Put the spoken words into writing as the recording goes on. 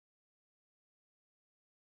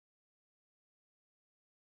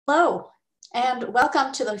Hello, and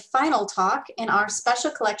welcome to the final talk in our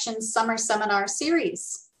Special Collections Summer Seminar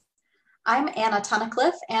series. I'm Anna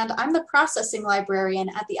Tunnicliff, and I'm the Processing Librarian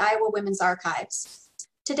at the Iowa Women's Archives.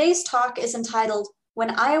 Today's talk is entitled,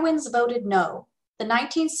 When Iowans Voted No, the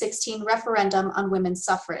 1916 Referendum on Women's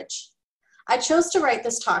Suffrage. I chose to write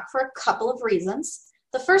this talk for a couple of reasons,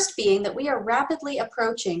 the first being that we are rapidly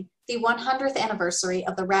approaching the 100th anniversary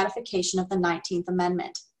of the ratification of the 19th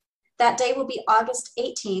Amendment. That day will be August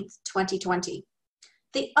 18th, 2020.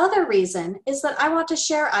 The other reason is that I want to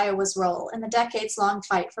share Iowa's role in the decades-long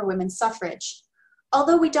fight for women's suffrage.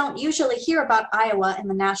 Although we don't usually hear about Iowa in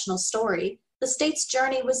the national story, the state's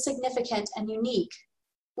journey was significant and unique.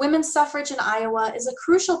 Women's suffrage in Iowa is a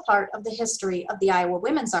crucial part of the history of the Iowa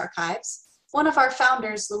Women's Archives. One of our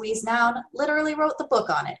founders, Louise Noun, literally wrote the book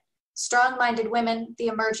on it, Strong-Minded Women, The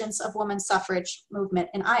Emergence of Women's Suffrage Movement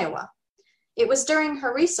in Iowa. It was during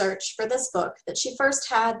her research for this book that she first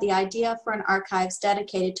had the idea for an archives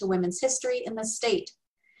dedicated to women's history in the state.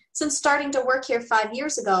 Since starting to work here 5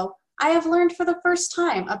 years ago, I have learned for the first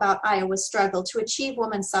time about Iowa's struggle to achieve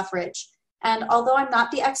women's suffrage, and although I'm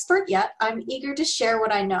not the expert yet, I'm eager to share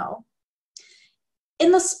what I know.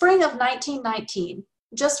 In the spring of 1919,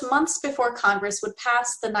 just months before Congress would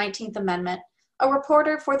pass the 19th Amendment, a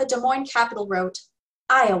reporter for the Des Moines Capital wrote,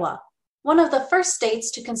 "Iowa, one of the first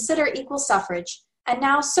states to consider equal suffrage, and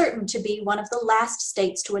now certain to be one of the last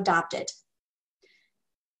states to adopt it."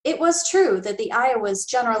 It was true that the Iowa's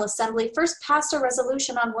General Assembly first passed a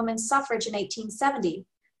resolution on women's suffrage in 1870,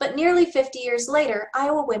 but nearly 50 years later,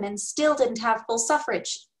 Iowa women still didn't have full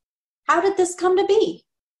suffrage. How did this come to be?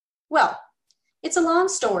 Well, it's a long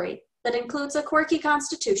story that includes a quirky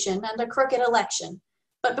constitution and a crooked election,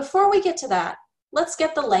 but before we get to that, let's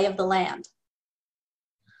get the lay of the land.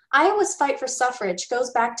 Iowa's fight for suffrage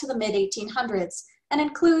goes back to the mid-1800s and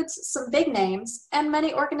includes some big names and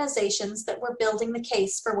many organizations that were building the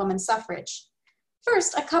case for women's suffrage.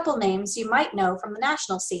 First, a couple names you might know from the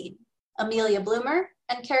national scene, Amelia Bloomer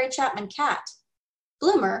and Carrie Chapman Catt.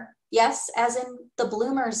 Bloomer, yes, as in the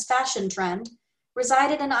bloomers fashion trend,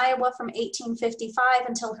 resided in Iowa from 1855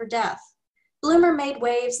 until her death. Bloomer made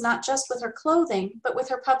waves not just with her clothing, but with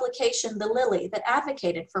her publication, The Lily, that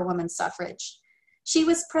advocated for women's suffrage. She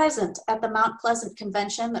was present at the Mount Pleasant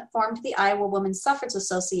Convention that formed the Iowa Women's Suffrage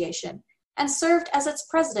Association and served as its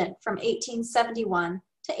president from 1871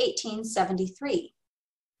 to 1873.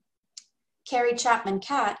 Carrie Chapman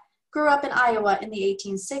Catt grew up in Iowa in the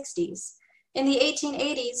 1860s. In the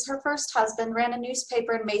 1880s, her first husband ran a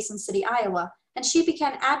newspaper in Mason City, Iowa, and she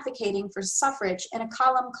began advocating for suffrage in a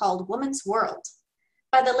column called Woman's World.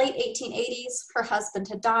 By the late 1880s, her husband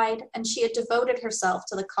had died, and she had devoted herself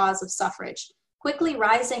to the cause of suffrage, quickly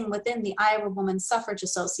rising within the Iowa Women's Suffrage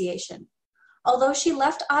Association. Although she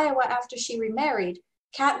left Iowa after she remarried,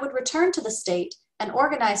 Catt would return to the state and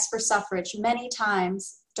organize for suffrage many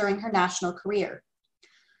times during her national career.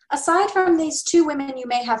 Aside from these two women you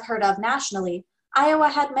may have heard of nationally, Iowa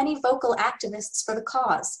had many vocal activists for the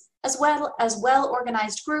cause, as well as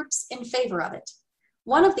well-organized groups in favor of it.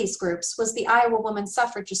 One of these groups was the Iowa Women's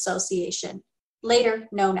Suffrage Association, later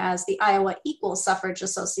known as the Iowa Equal Suffrage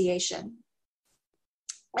Association.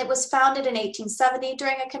 It was founded in 1870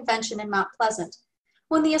 during a convention in Mount Pleasant.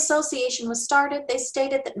 When the association was started, they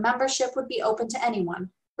stated that membership would be open to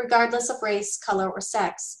anyone, regardless of race, color, or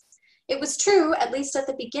sex. It was true, at least at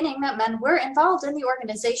the beginning, that men were involved in the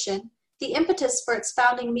organization. The impetus for its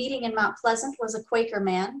founding meeting in Mount Pleasant was a Quaker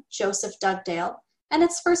man, Joseph Dugdale, and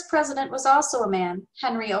its first president was also a man,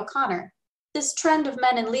 Henry O'Connor. This trend of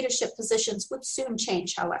men in leadership positions would soon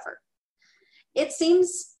change, however. It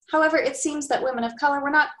seems that women of color were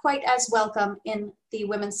not quite as welcome in the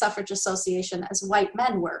Women's Suffrage Association as white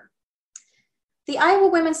men were. The Iowa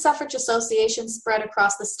Women's Suffrage Association spread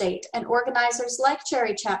across the state, and organizers like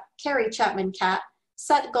Carrie Chapman Catt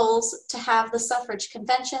set goals to have the suffrage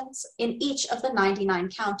conventions in each of the 99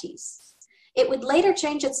 counties. It would later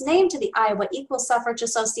change its name to the Iowa Equal Suffrage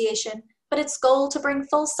Association, but its goal to bring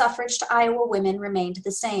full suffrage to Iowa women remained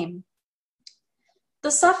the same. The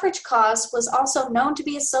suffrage cause was also known to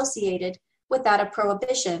be associated with that of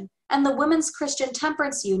prohibition, and the Women's Christian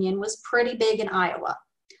Temperance Union was pretty big in Iowa.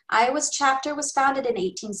 Iowa's chapter was founded in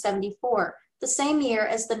 1874, the same year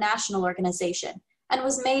as the national organization, and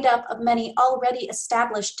was made up of many already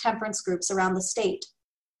established temperance groups around the state.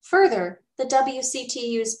 Further, the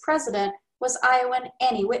WCTU's president was Iowan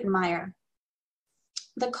Annie Wittenmeyer.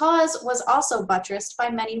 The cause was also buttressed by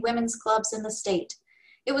many women's clubs in the state.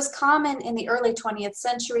 It was common in the early 20th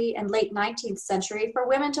century and late 19th century for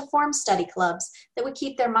women to form study clubs that would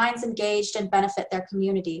keep their minds engaged and benefit their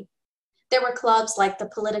community. There were clubs like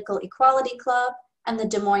the Political Equality Club, and the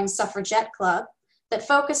Des Moines Suffragette Club that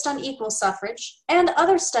focused on equal suffrage, and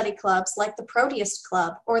other study clubs like the Proteast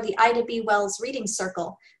Club or the Ida B. Wells Reading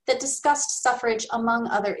Circle that discussed suffrage among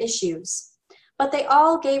other issues. But they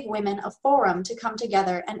all gave women a forum to come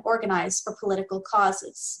together and organize for political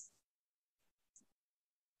causes.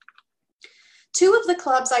 Two of the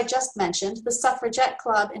clubs I just mentioned, the Suffragette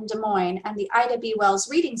Club in Des Moines and the Ida B. Wells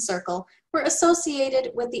Reading Circle, were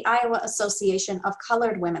associated with the Iowa Association of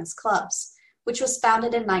Colored Women's Clubs, which was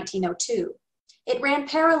founded in 1902. It ran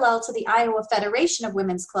parallel to the Iowa Federation of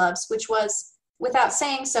Women's Clubs, which was, without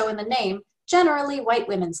saying so in the name, generally white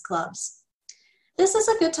women's clubs. This is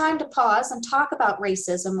a good time to pause and talk about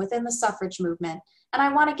racism within the suffrage movement, and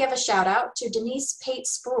I want to give a shout out to Denise Pate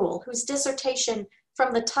Spruill, whose dissertation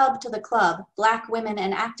From the Tub to the Club, Black Women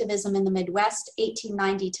and Activism in the Midwest,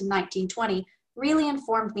 1890 to 1920, really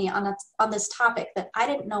informed me on this topic that I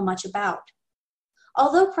didn't know much about.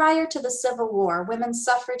 Although prior to the Civil War, women's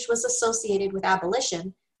suffrage was associated with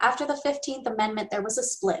abolition, after the 15th Amendment there was a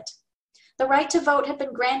split. The right to vote had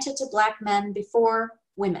been granted to Black men before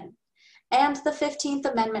women, and the 15th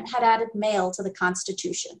Amendment had added male to the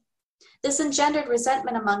Constitution. This engendered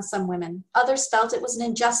resentment among some women. Others felt it was an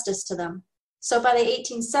injustice to them. So by the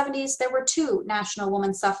 1870s, there were two national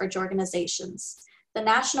women's suffrage organizations. The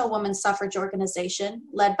National Women's Suffrage Organization,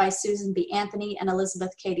 led by Susan B. Anthony and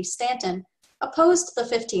Elizabeth Cady Stanton, opposed the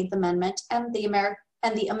 15th Amendment, and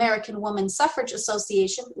the American Women's Suffrage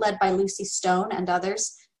Association, led by Lucy Stone and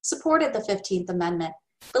others, supported the 15th Amendment,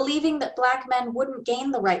 believing that Black men wouldn't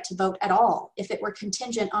gain the right to vote at all if it were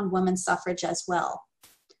contingent on women's suffrage as well.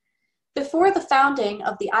 Before the founding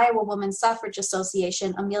of the Iowa Women's Suffrage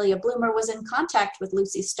Association, Amelia Bloomer was in contact with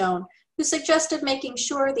Lucy Stone, who suggested making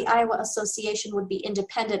sure the Iowa Association would be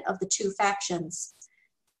independent of the two factions.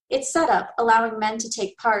 Its setup, allowing men to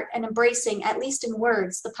take part and embracing, at least in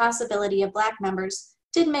words, the possibility of Black members,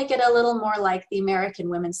 did make it a little more like the American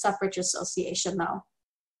Women's Suffrage Association, though.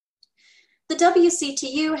 The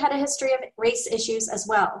WCTU had a history of race issues as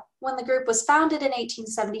well. When the group was founded in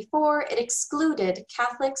 1874, it excluded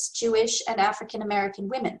Catholics, Jewish, and African American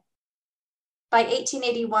women. By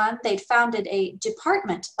 1881, they'd founded a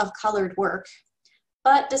Department of Colored Work,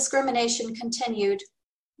 but discrimination continued,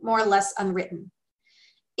 more or less unwritten.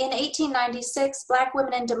 In 1896, Black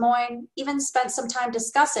women in Des Moines even spent some time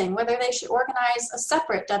discussing whether they should organize a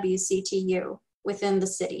separate WCTU within the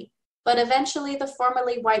city, but eventually the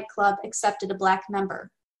formerly white club accepted a Black member,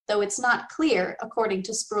 though it's not clear, according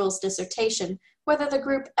to Spruill's dissertation, whether the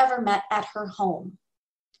group ever met at her home.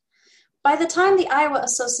 By the time the Iowa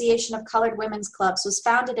Association of Colored Women's Clubs was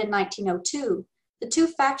founded in 1902, the two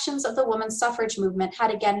factions of the women's suffrage movement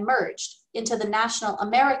had again merged into the National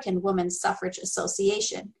American Women's Suffrage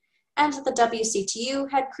Association, and the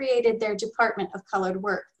WCTU had created their Department of Colored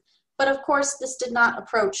Work. But of course, this did not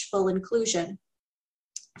approach full inclusion.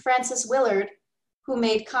 Frances Willard, who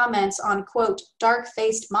made comments on, quote,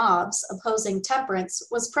 dark-faced mobs opposing temperance,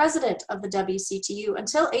 was president of the WCTU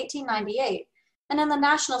until 1898, and in the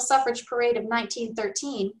National Suffrage Parade of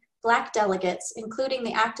 1913, Black delegates, including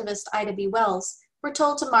the activist Ida B. Wells, were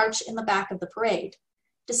told to march in the back of the parade.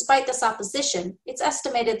 Despite this opposition, it's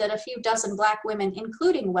estimated that a few dozen Black women,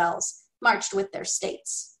 including Wells, marched with their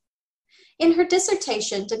states. In her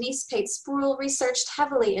dissertation, Denise Pate Spruill researched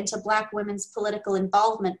heavily into Black women's political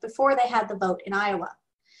involvement before they had the vote in Iowa.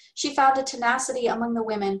 She found a tenacity among the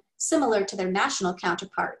women similar to their national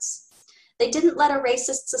counterparts. They didn't let a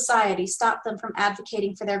racist society stop them from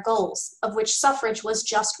advocating for their goals, of which suffrage was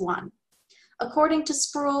just one. According to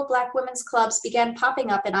Spruill, Black women's clubs began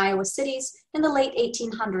popping up in Iowa cities in the late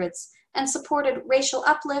 1800s and supported racial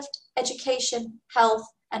uplift, education, health,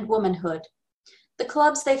 and womanhood. The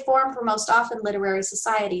clubs they formed were most often literary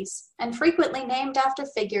societies, and frequently named after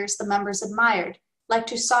figures the members admired, like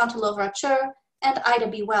Toussaint Louverture and Ida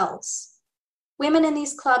B. Wells. Women in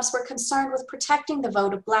these clubs were concerned with protecting the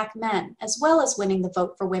vote of Black men, as well as winning the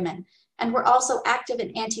vote for women, and were also active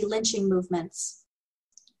in anti-lynching movements.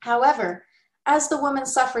 However, as the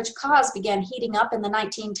women's suffrage cause began heating up in the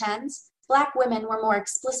 1910s, Black women were more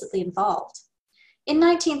explicitly involved. In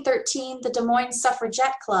 1913, the Des Moines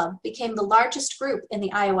Suffragette Club became the largest group in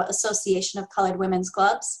the Iowa Association of Colored Women's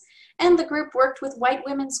Clubs, and the group worked with white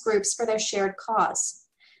women's groups for their shared cause.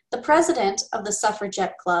 The president of the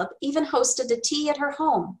Suffragette Club even hosted a tea at her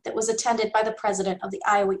home that was attended by the president of the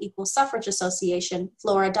Iowa Equal Suffrage Association,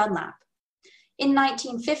 Flora Dunlap. In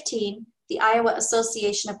 1915, the Iowa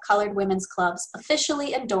Association of Colored Women's Clubs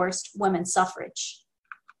officially endorsed women's suffrage.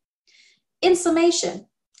 In summation,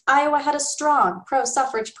 Iowa had a strong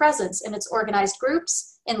pro-suffrage presence in its organized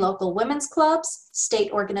groups, in local women's clubs,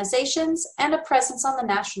 state organizations, and a presence on the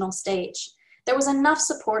national stage. there was enough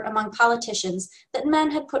support among politicians that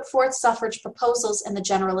men had put forth suffrage proposals in the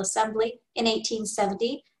General Assembly in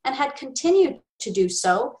 1870 and had continued to do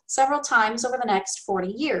so several times over the next 40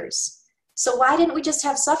 years. So why didn't we just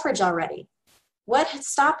have suffrage already? What had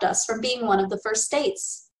stopped us from being one of the first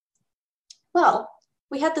states? Well,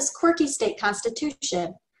 we had this quirky state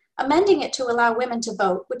constitution. Amending it to allow women to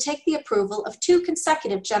vote would take the approval of 2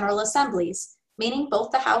 consecutive General Assemblies, meaning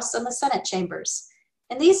both the House and the Senate chambers.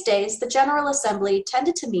 In these days, the General Assembly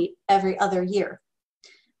tended to meet every other year.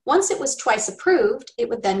 Once it was twice approved, it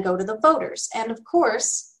would then go to the voters, and of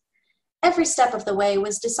course, every step of the way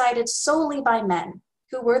was decided solely by men,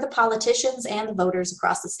 who were the politicians and the voters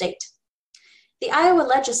across the state. The Iowa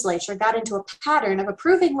legislature got into a pattern of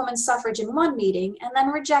approving women's suffrage in one meeting and then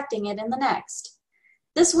rejecting it in the next.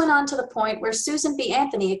 This went on to the point where Susan B.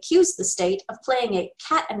 Anthony accused the state of playing a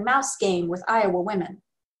cat and mouse game with Iowa women.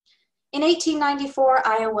 In 1894,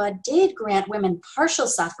 Iowa did grant women partial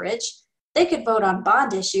suffrage. They could vote on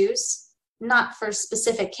bond issues, not for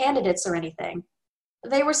specific candidates or anything.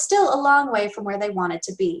 They were still a long way from where they wanted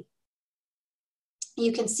to be.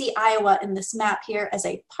 You can see Iowa in this map here as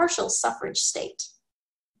a partial suffrage state.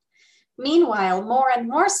 Meanwhile, more and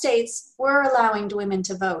more states were allowing women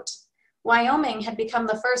to vote. Wyoming had become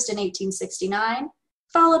the first in 1869,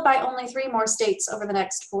 followed by only 3 more states over the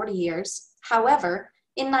next 40 years. However,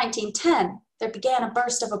 in 1910, there began a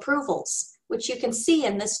burst of approvals, which you can see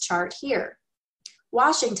in this chart here.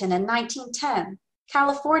 Washington in 1910,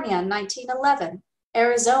 California in 1911,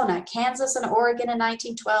 Arizona, Kansas, and Oregon in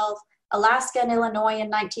 1912, Alaska and Illinois in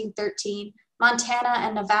 1913, Montana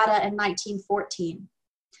and Nevada in 1914.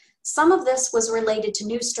 Some of this was related to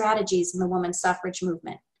new strategies in the women's suffrage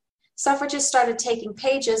movement. Suffragists started taking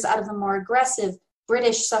pages out of the more aggressive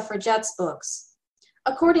British suffragettes' books.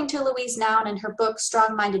 According to Louise Noun in her book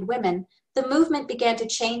Strong-Minded Women, the movement began to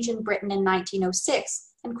change in Britain in 1906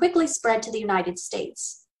 and quickly spread to the United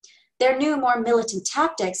States. Their new, more militant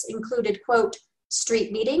tactics included, quote,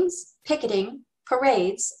 street meetings, picketing,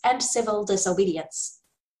 parades, and civil disobedience.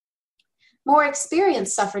 More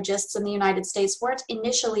experienced suffragists in the United States weren't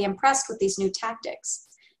initially impressed with these new tactics.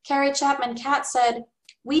 Carrie Chapman Catt said,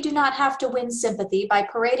 "We do not have to win sympathy by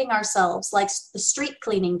parading ourselves like the street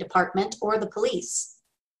cleaning department or the police."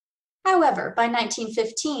 However, by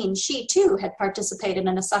 1915, she too had participated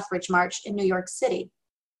in a suffrage march in New York City.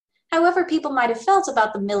 However people might have felt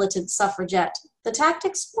about the militant suffragette, the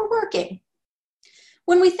tactics were working.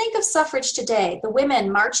 When we think of suffrage today, the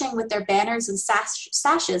women marching with their banners and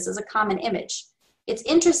sashes is a common image. It's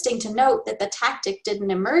interesting to note that the tactic didn't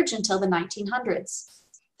emerge until the 1900s.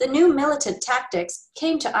 The new militant tactics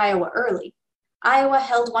came to Iowa early. Iowa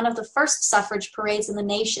held one of the first suffrage parades in the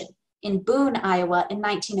nation, in Boone, Iowa in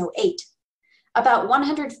 1908. About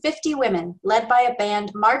 150 women, led by a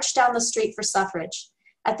band, marched down the street for suffrage.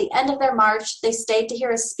 At the end of their march, they stayed to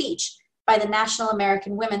hear a speech by the National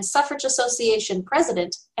American Women's Suffrage Association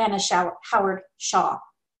president, Anna Howard Shaw.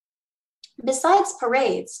 Besides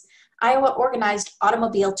parades, Iowa organized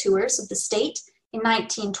automobile tours of the state in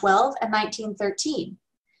 1912 and 1913.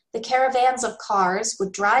 The caravans of cars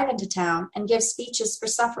would drive into town and give speeches for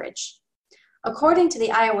suffrage. According to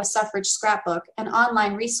the Iowa Suffrage Scrapbook, an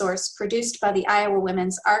online resource produced by the Iowa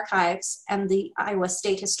Women's Archives and the Iowa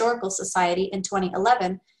State Historical Society in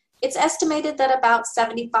 2011, it's estimated that about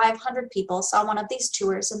 7,500 people saw one of these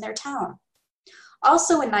tours in their town.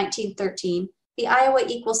 Also in 1913, the Iowa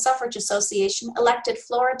Equal Suffrage Association elected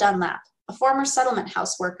Flora Dunlap, a former settlement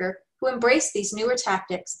house worker who embraced these newer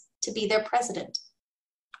tactics, to be their president.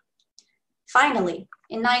 Finally,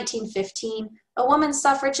 in 1915, a women's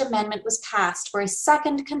suffrage amendment was passed for a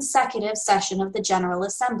second consecutive session of the General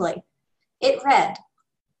Assembly. It read,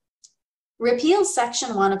 "Repeal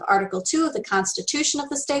Section 1 of Article 2 of the Constitution of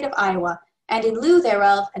the State of Iowa, and in lieu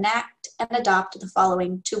thereof enact and adopt the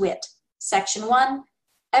following, to wit, Section 1,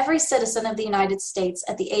 every citizen of the United States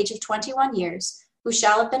at the age of 21 years, who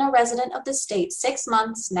shall have been a resident of the state 6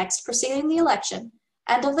 months next preceding the election,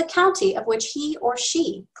 and of the county of which he or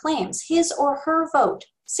she claims his or her vote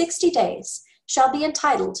 60 days, shall be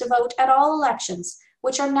entitled to vote at all elections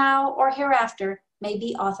which are now or hereafter may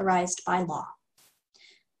be authorized by law."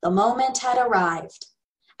 The moment had arrived.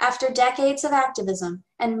 After decades of activism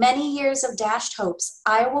and many years of dashed hopes,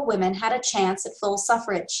 Iowa women had a chance at full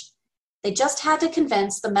suffrage. They just had to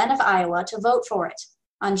convince the men of Iowa to vote for it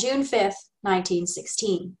on June 5th,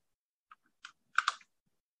 1916.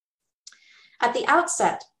 At the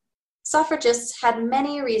outset, suffragists had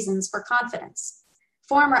many reasons for confidence.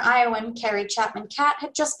 Former Iowan Carrie Chapman Catt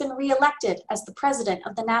had just been re-elected as the president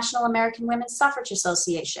of the National American Women's Suffrage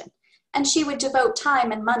Association, and she would devote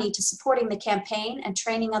time and money to supporting the campaign and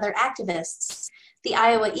training other activists. The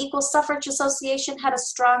Iowa Equal Suffrage Association had a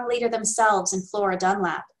strong leader themselves in Flora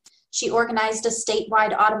Dunlap. She organized a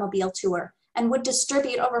statewide automobile tour and would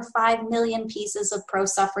distribute over 5 million pieces of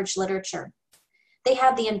pro-suffrage literature. They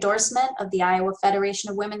had the endorsement of the Iowa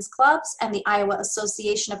Federation of Women's Clubs and the Iowa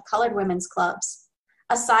Association of Colored Women's Clubs.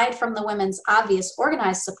 Aside from the women's obvious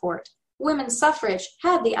organized support, women's suffrage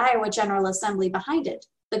had the Iowa General Assembly behind it,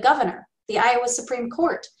 the governor, the Iowa Supreme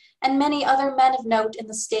Court, and many other men of note in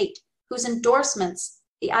the state whose endorsements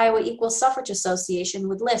the Iowa Equal Suffrage Association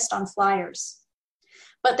would list on flyers.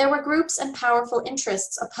 But there were groups and powerful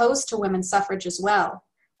interests opposed to women's suffrage as well.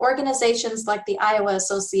 Organizations like the Iowa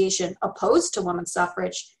Association opposed to women's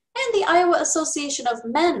suffrage and the Iowa Association of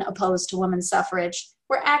Men opposed to women's suffrage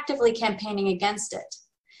were actively campaigning against it.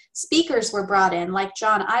 Speakers were brought in like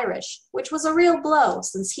John Irish, which was a real blow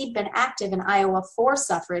since he'd been active in Iowa for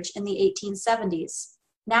suffrage in the 1870s.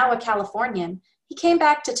 Now a Californian, he came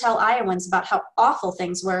back to tell Iowans about how awful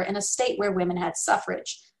things were in a state where women had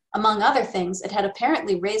suffrage. Among other things, it had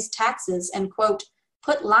apparently raised taxes and, quote,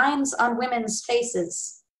 put lines on women's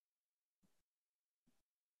faces.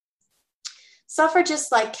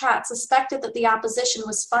 Suffragists like Katz suspected that the opposition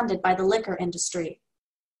was funded by the liquor industry.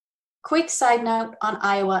 Quick side note on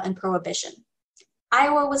Iowa and prohibition.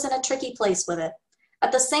 Iowa was in a tricky place with it.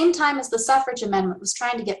 At the same time as the suffrage amendment was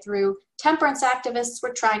trying to get through, temperance activists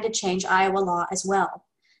were trying to change Iowa law as well.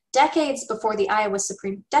 Decades before the Iowa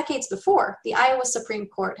Supreme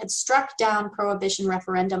Court had struck down prohibition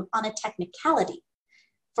referendum on a technicality.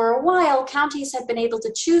 For a while, counties had been able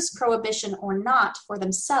to choose prohibition or not for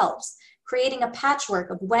themselves, creating a patchwork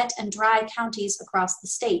of wet and dry counties across the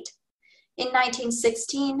state. In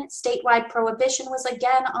 1916, statewide prohibition was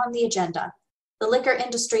again on the agenda. The liquor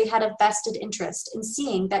industry had a vested interest in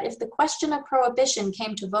seeing that if the question of prohibition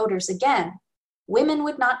came to voters again, women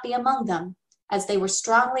would not be among them, as they were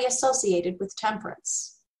strongly associated with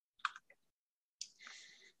temperance.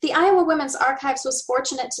 The Iowa Women's Archives was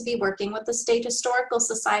fortunate to be working with the State Historical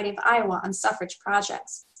Society of Iowa on suffrage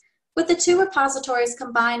projects. With the two repositories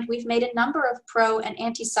combined, we've made a number of pro- and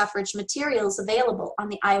anti-suffrage materials available on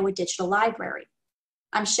the Iowa Digital Library.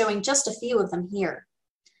 I'm showing just a few of them here.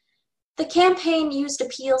 The campaign used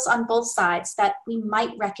appeals on both sides that we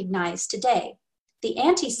might recognize today. The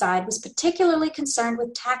anti-side was particularly concerned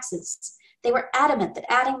with taxes. They were adamant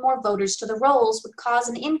that adding more voters to the rolls would cause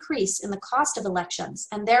an increase in the cost of elections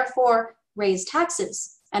and therefore raise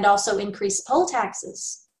taxes and also increase poll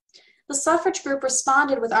taxes. The suffrage group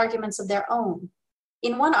responded with arguments of their own.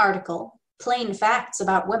 In one article, Plain Facts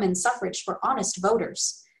About Women's Suffrage for Honest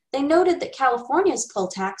Voters, they noted that California's poll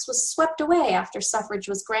tax was swept away after suffrage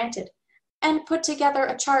was granted and put together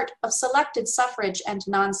a chart of selected suffrage and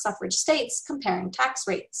non-suffrage states comparing tax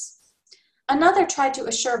rates. Another tried to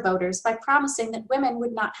assure voters by promising that women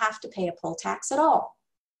would not have to pay a poll tax at all.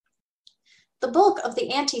 The bulk of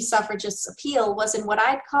the anti-suffragists' appeal was in what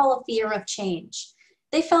I'd call a fear of change.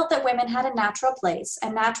 They felt that women had a natural place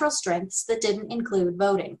and natural strengths that didn't include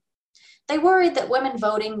voting. They worried that women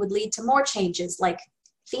voting would lead to more changes like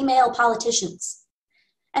female politicians.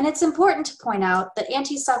 And it's important to point out that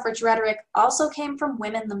anti-suffrage rhetoric also came from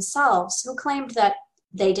women themselves who claimed that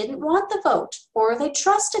they didn't want the vote or they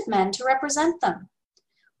trusted men to represent them.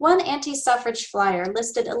 One anti-suffrage flyer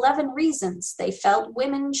listed 11 reasons they felt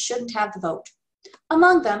women shouldn't have the vote.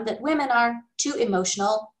 Among them, that women are too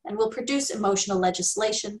emotional and will produce emotional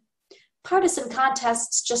legislation. Partisan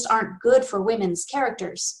contests just aren't good for women's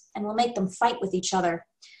characters and will make them fight with each other.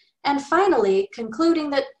 And finally, concluding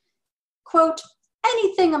that, quote,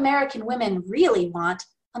 anything American women really want,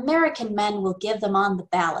 American men will give them on the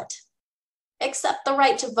ballot. Except the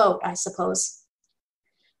right to vote, I suppose.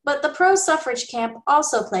 But the pro-suffrage camp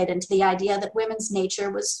also played into the idea that women's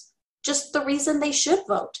nature was just the reason they should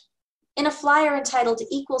vote. In a flyer entitled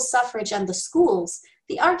Equal Suffrage and the Schools,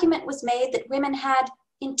 the argument was made that women had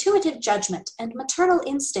intuitive judgment and maternal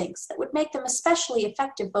instincts that would make them especially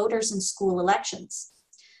effective voters in school elections.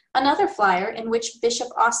 Another flyer, in which Bishop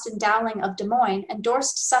Austin Dowling of Des Moines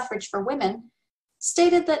endorsed suffrage for women,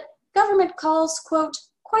 stated that government calls, quote,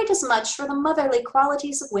 quite as much for the motherly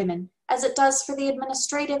qualities of women as it does for the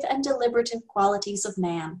administrative and deliberative qualities of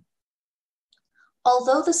man.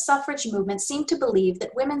 Although the suffrage movement seemed to believe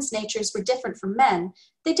that women's natures were different from men,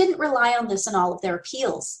 they didn't rely on this in all of their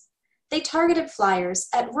appeals. They targeted flyers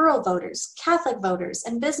at rural voters, Catholic voters,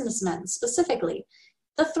 and businessmen specifically.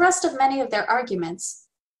 The thrust of many of their arguments,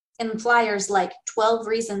 in flyers like 12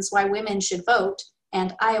 Reasons Why Women Should Vote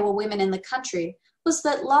and Iowa Women in the Country, was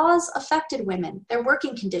that laws affected women, their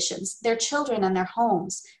working conditions, their children, and their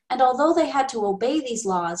homes, and although they had to obey these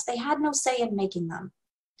laws, they had no say in making them.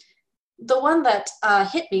 The one that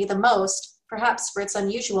hit me the most, perhaps for its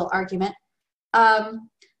unusual argument,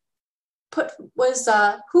 was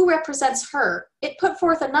who represents her. It put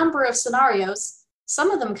forth a number of scenarios,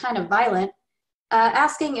 some of them kind of violent,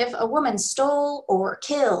 asking if a woman stole or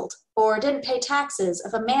killed or didn't pay taxes,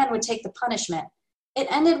 if a man would take the punishment.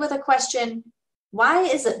 It ended with a question, why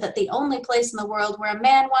is it that the only place in the world where a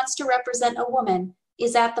man wants to represent a woman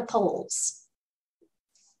is at the polls?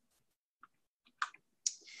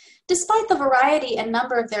 Despite the variety and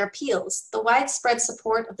number of their appeals, the widespread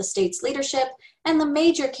support of the state's leadership, and the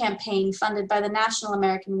major campaign funded by the National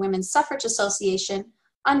American Women's Suffrage Association,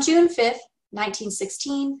 on June 5,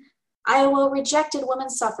 1916, Iowa rejected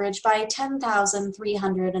women's suffrage by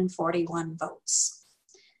 10,341 votes.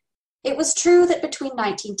 It was true that between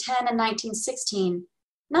 1910 and 1916,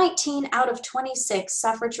 19 out of 26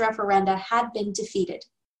 suffrage referenda had been defeated.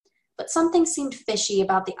 But something seemed fishy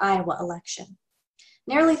about the Iowa election.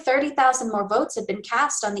 Nearly 30,000 more votes had been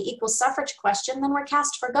cast on the equal suffrage question than were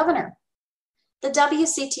cast for governor. The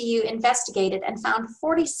WCTU investigated and found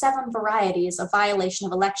 47 varieties of violation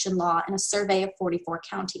of election law in a survey of 44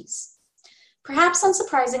 counties. Perhaps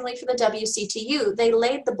unsurprisingly for the WCTU, they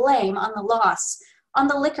laid the blame on the loss on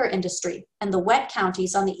the liquor industry and the wet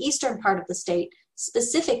counties on the eastern part of the state,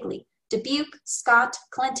 specifically Dubuque, Scott,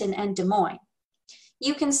 Clinton, and Des Moines.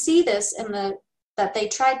 You can see this in that they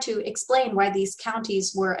tried to explain why these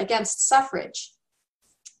counties were against suffrage.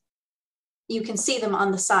 You can see them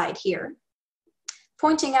on the side here,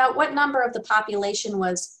 pointing out what number of the population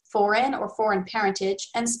was foreign or foreign parentage,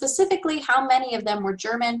 and specifically how many of them were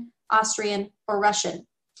German, Austrian, or Russian.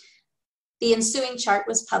 The ensuing chart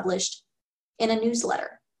was published in a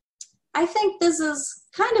newsletter. I think this is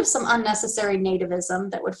kind of some unnecessary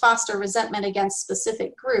nativism that would foster resentment against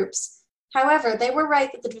specific groups. However, they were right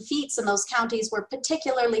that the defeats in those counties were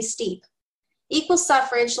particularly steep. Equal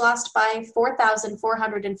suffrage lost by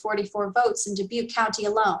 4,444 votes in Dubuque County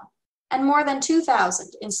alone, and more than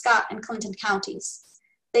 2,000 in Scott and Clinton counties.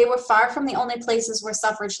 They were far from the only places where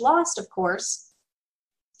suffrage lost, of course.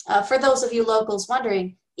 For those of you locals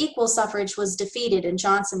wondering, equal suffrage was defeated in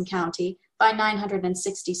Johnson County by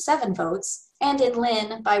 967 votes, and in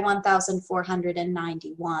Lynn by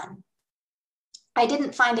 1,491. I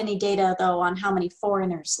didn't find any data, though, on how many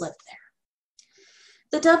foreigners lived there.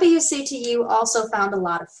 The WCTU also found a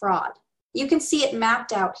lot of fraud. You can see it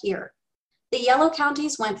mapped out here. The yellow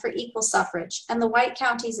counties went for equal suffrage, and the white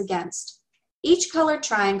counties against. Each colored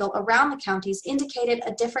triangle around the counties indicated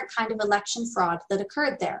a different kind of election fraud that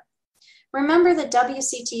occurred there. Remember that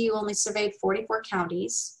WCTU only surveyed 44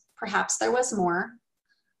 counties. Perhaps there was more.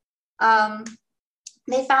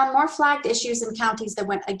 They found more flagged issues in counties that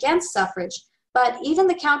went against suffrage, but even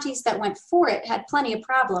the counties that went for it had plenty of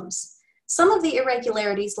problems. Some of the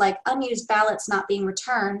irregularities, like unused ballots not being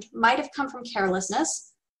returned, might have come from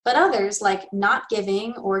carelessness, but others, like not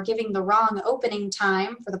giving or giving the wrong opening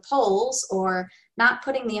time for the polls or not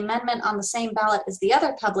putting the amendment on the same ballot as the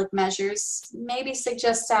other public measures, maybe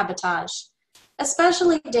suggest sabotage.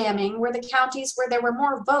 Especially damning were the counties where there were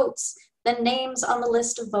more votes than names on the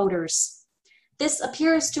list of voters. This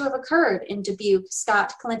appears to have occurred in Dubuque,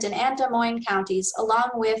 Scott, Clinton, and Des Moines counties, along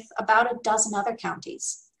with about a dozen other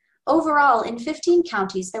counties. Overall, in 15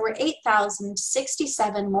 counties, there were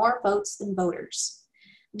 8,067 more votes than voters.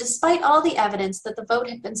 Despite all the evidence that the vote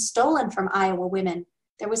had been stolen from Iowa women,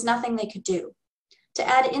 there was nothing they could do. To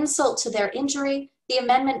add insult to their injury, the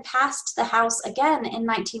amendment passed the House again in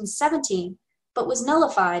 1917, but was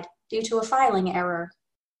nullified due to a filing error.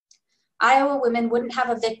 Iowa women wouldn't have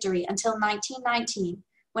a victory until 1919,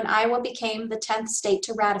 when Iowa became the 10th state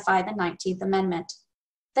to ratify the 19th Amendment.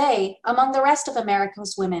 They, among the rest of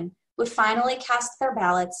America's women, would finally cast their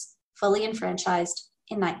ballots, fully enfranchised,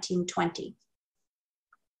 in 1920.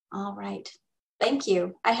 All right, thank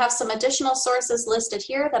you. I have some additional sources listed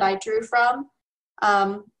here that I drew from.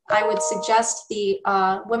 I would suggest the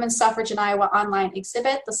Women's Suffrage in Iowa online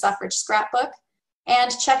exhibit, the Suffrage Scrapbook,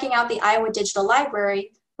 and checking out the Iowa Digital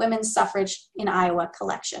Library Women's Suffrage in Iowa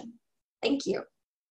collection. Thank you.